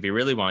hockey book if you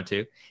really want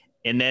to.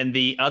 And then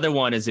the other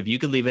one is, if you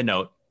could leave a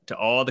note to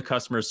all the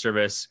customer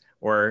service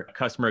or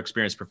customer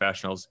experience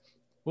professionals,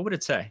 what would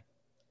it say?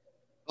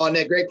 Oh,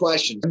 Nick, great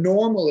question.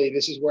 Normally,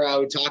 this is where I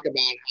would talk about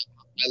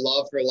my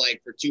love for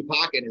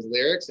Tupac and his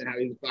lyrics and how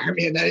he inspired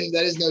me. And that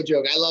is no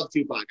joke. I love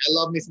Tupac. I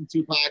love me some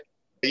Tupac.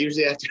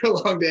 Usually after a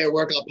long day at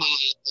work, I'll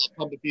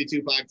pump a few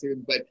Tupac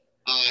tunes, but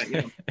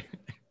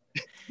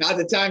not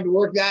the time to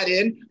work that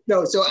in.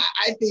 No, so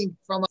I think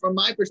from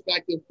my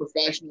perspective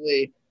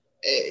professionally,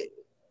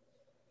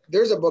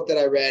 there's a book that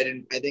I read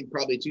in, I think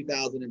probably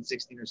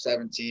 2016 or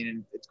 17,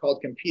 and it's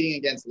called Competing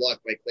Against Luck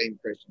by Clayton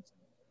Christensen.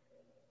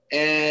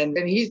 And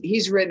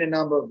he's written a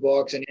number of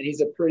books, and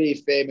he's a pretty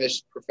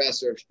famous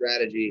professor of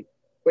strategy.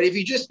 But if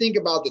you just think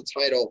about the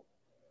title,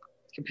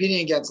 Competing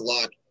Against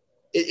Luck,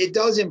 it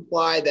does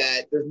imply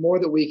that there's more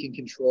that we can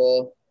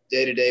control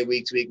day to day,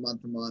 week to week,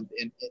 month to month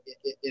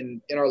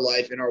in our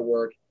life, in our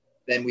work,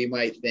 than we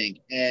might think.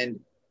 And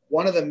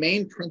one of the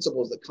main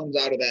principles that comes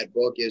out of that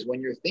book is when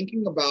you're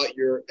thinking about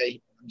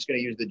I'm just going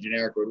to use the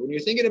generic word, when you're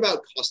thinking about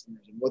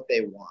customers and what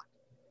they want,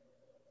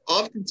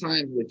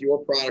 oftentimes with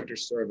your product or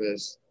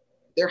service,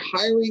 they're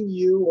hiring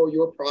you or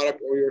your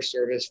product or your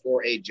service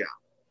for a job.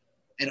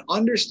 And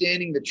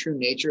understanding the true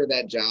nature of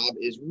that job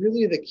is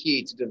really the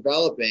key to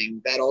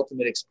developing that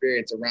ultimate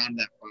experience around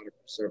that product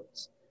or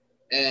service.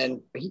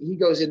 And he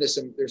goes into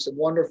there's some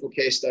wonderful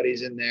case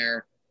studies in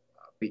there.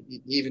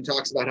 He even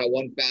talks about how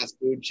one fast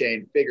food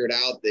chain figured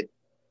out that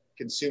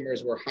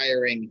consumers were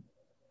hiring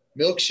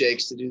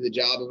milkshakes to do the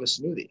job of a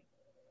smoothie.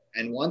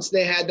 And once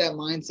they had that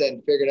mindset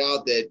and figured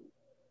out that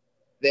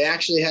they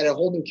actually had a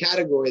whole new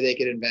category they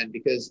could invent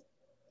because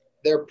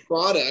their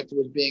product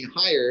was being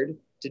hired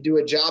to do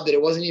a job that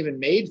it wasn't even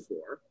made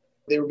for.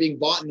 They were being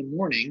bought in the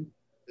morning,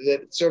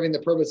 that serving the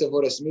purpose of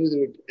what a smoothie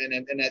would,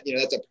 and that,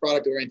 that's a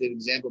product-oriented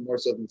example more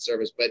so than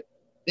service. But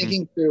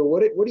thinking through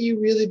what are you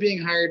really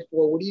being hired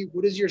for?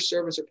 What is your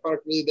service or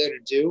product really there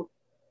to do?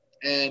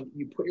 And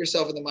you put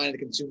yourself in the mind of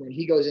the consumer, and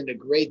he goes into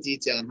great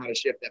detail on how to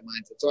shift that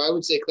mindset. So I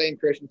would say Clayton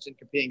Christensen,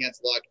 Competing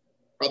Against Luck,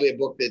 probably a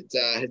book that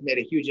has made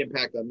a huge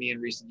impact on me in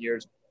recent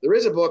years. There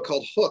is a book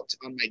called Hooked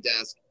on my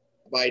desk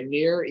by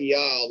Nir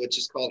Eyal, which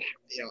is called,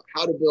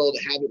 How to Build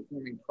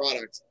Habit-Forming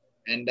Products.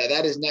 And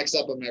that is next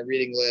up on my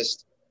reading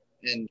list.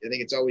 And I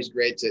think it's always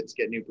great to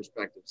get new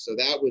perspectives. So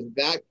that was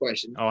that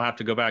question. I'll have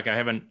to go back. I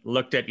haven't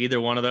looked at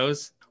either one of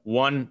those.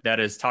 One that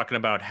is talking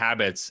about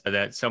habits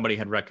that somebody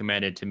had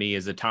recommended to me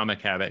is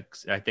Atomic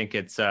Habits. I think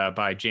it's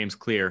by James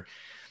Clear.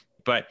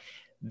 But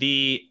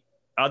the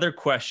other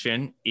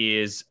question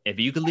is, if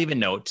you could leave a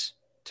note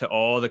to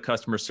all the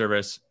customer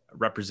service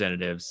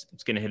representatives,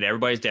 it's going to hit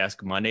everybody's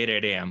desk Monday at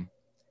 8 a.m.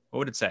 What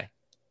would it say?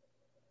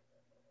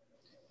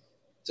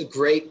 It's a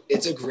great,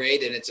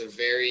 and it's a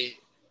very,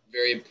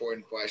 very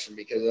important question,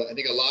 because I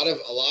think a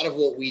lot of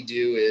what we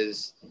do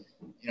is,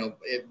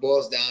 it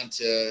boils down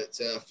to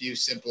a few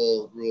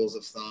simple rules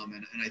of thumb.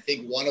 And I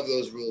think one of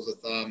those rules of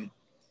thumb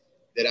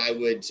that I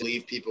would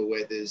leave people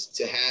with is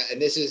to have,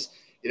 and this is,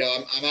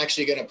 I'm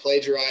actually going to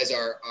plagiarize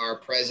our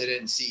president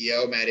and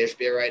CEO, Matt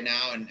Ishbia, right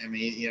now. And I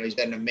mean, he's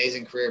had an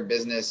amazing career in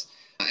business.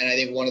 And I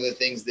think one of the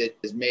things that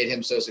has made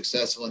him so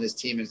successful in his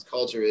team and his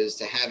culture is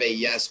to have a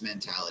yes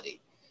mentality.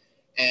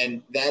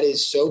 And that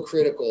is so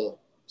critical.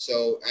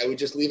 So I would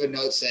just leave a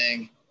note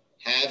saying,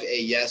 have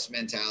a yes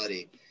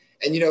mentality.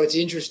 And, it's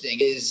interesting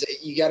is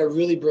you got to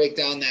really break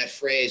down that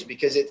phrase,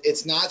 because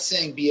it's not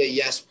saying be a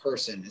yes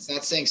person. It's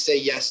not saying say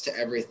yes to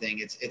everything.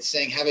 It's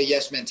saying have a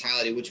yes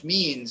mentality, which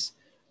means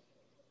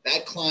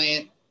that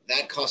client,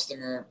 that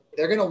customer,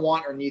 they're going to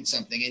want or need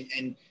something.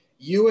 And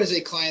you as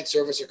a client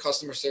service or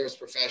customer service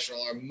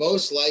professional are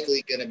most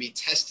likely going to be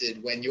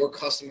tested when your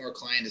customer or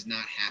client is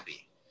not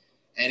happy.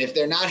 And if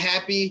they're not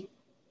happy,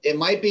 it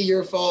might be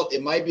your fault.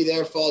 It might be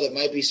their fault. It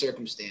might be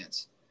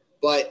circumstance.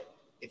 But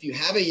if you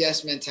have a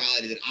yes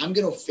mentality that I'm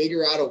going to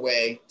figure out a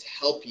way to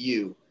help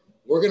you,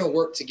 we're going to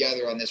work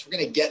together on this. We're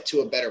going to get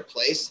to a better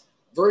place,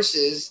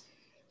 versus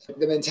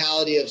the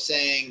mentality of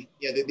saying,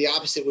 the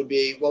opposite would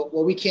be, well,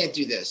 we can't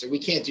do this, or we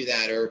can't do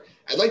that, or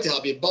I'd like to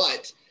help you.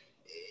 But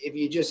if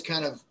you just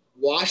kind of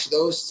wash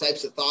those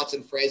types of thoughts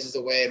and phrases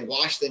away and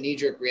wash the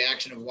knee-jerk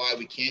reaction of why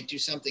we can't do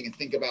something and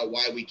think about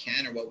why we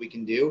can or what we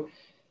can do,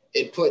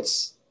 it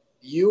puts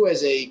you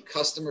as a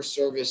customer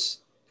service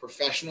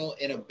professional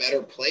in a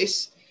better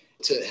place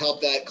to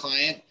help that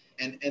client.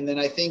 And then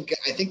I think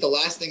the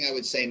last thing I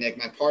would say, Nick,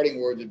 my parting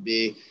word would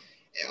be,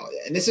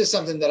 and this is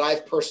something that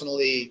I've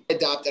personally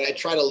adopted, I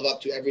try to live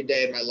up to every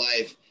day in my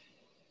life.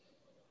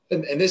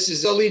 And this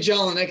is Lee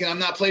Jelinek, and I'm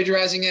not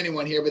plagiarizing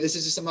anyone here, but this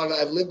is just something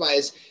I've lived by,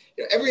 is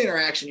every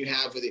interaction you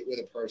have with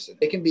a person,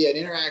 it can be an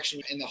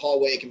interaction in the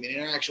hallway, it can be an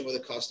interaction with a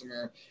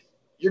customer.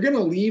 You're going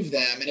to leave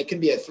them, and it can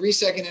be a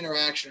 3-second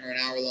interaction or an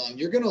hour long.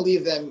 You're going to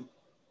leave them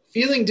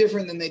feeling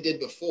different than they did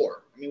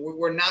before. I mean,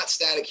 we're not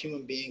static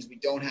human beings. We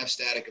don't have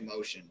static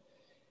emotion.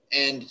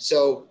 And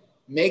so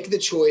make the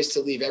choice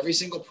to leave every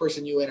single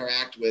person you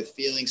interact with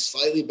feeling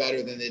slightly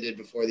better than they did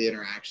before the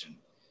interaction.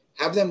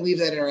 Have them leave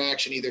that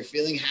interaction either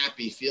feeling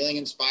happy, feeling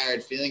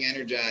inspired, feeling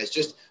energized,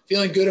 just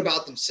feeling good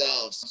about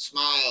themselves.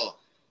 Smile,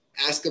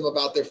 ask them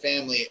about their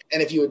family.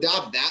 And if you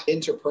adopt that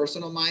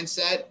interpersonal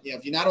mindset,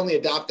 if you not only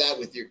adopt that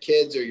with your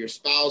kids or your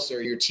spouse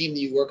or your team that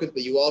you work with,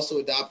 but you also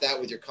adopt that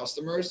with your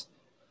customers,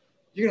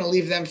 you're going to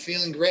leave them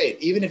feeling great,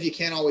 even if you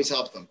can't always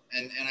help them.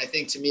 And I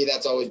think, to me,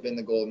 that's always been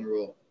the golden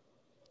rule.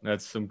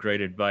 That's some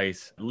great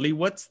advice. Lee,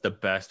 what's the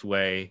best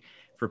way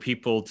for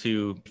people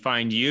to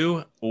find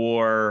you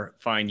or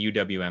find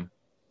UWM?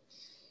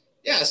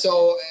 Yeah,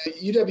 so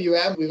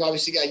UWM, we've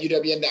obviously got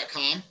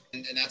UWM.com,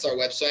 and that's our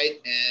website.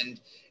 And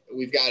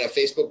we've got a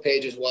Facebook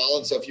page as well.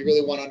 And so if you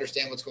really want to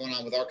understand what's going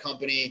on with our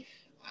company,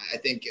 I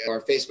think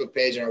our Facebook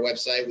page and our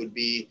website would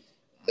be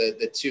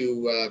the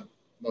two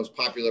most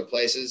popular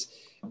places.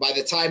 By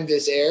the time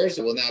this airs,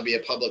 it will now be a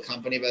public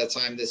company by the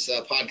time this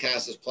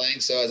podcast is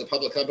playing. So as a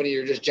public company,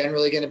 you're just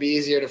generally going to be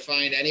easier to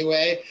find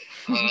anyway.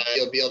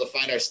 You'll be able to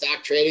find our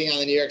stock trading on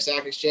the New York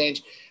Stock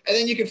Exchange. And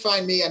then you can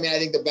find me. I mean, I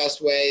think the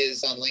best way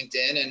is on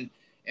LinkedIn. And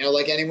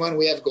like anyone,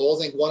 we have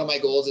goals. I think one of my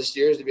goals this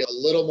year is to be a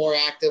little more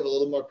active, a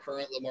little more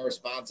current, a little more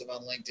responsive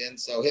on LinkedIn.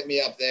 So hit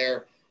me up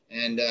there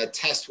and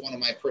test one of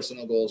my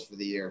personal goals for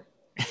the year.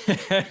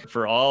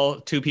 For all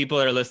 2 people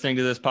that are listening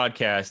to this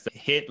podcast,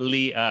 hit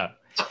Lee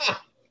up.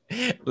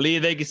 Lee,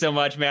 thank you so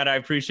much, man. I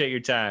appreciate your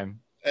time.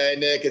 Hey,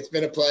 Nick, it's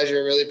been a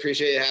pleasure. Really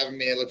appreciate you having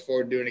me. I look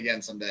forward to doing it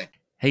again someday.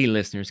 Hey,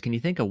 listeners, can you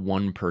think of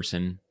one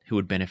person who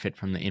would benefit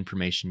from the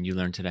information you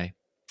learned today?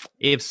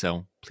 If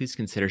so, please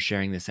consider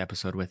sharing this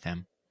episode with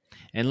them.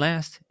 And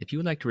last, if you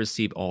would like to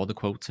receive all the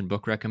quotes and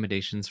book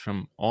recommendations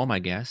from all my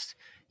guests,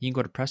 you can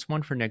go to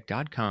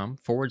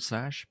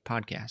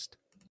pressonefornick.com/podcast.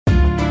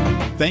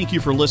 Thank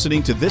you for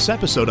listening to this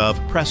episode of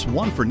Press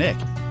One for Nick.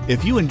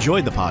 If you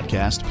enjoyed the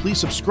podcast, please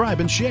subscribe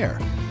and share.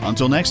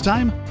 Until next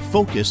time,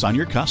 focus on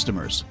your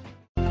customers.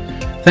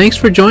 Thanks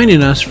for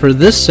joining us for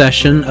this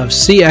session of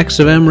CX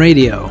of M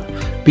Radio.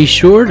 Be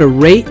sure to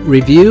rate,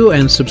 review,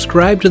 and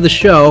subscribe to the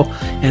show,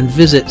 and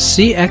visit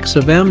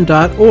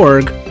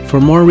cxofm.org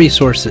for more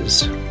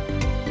resources.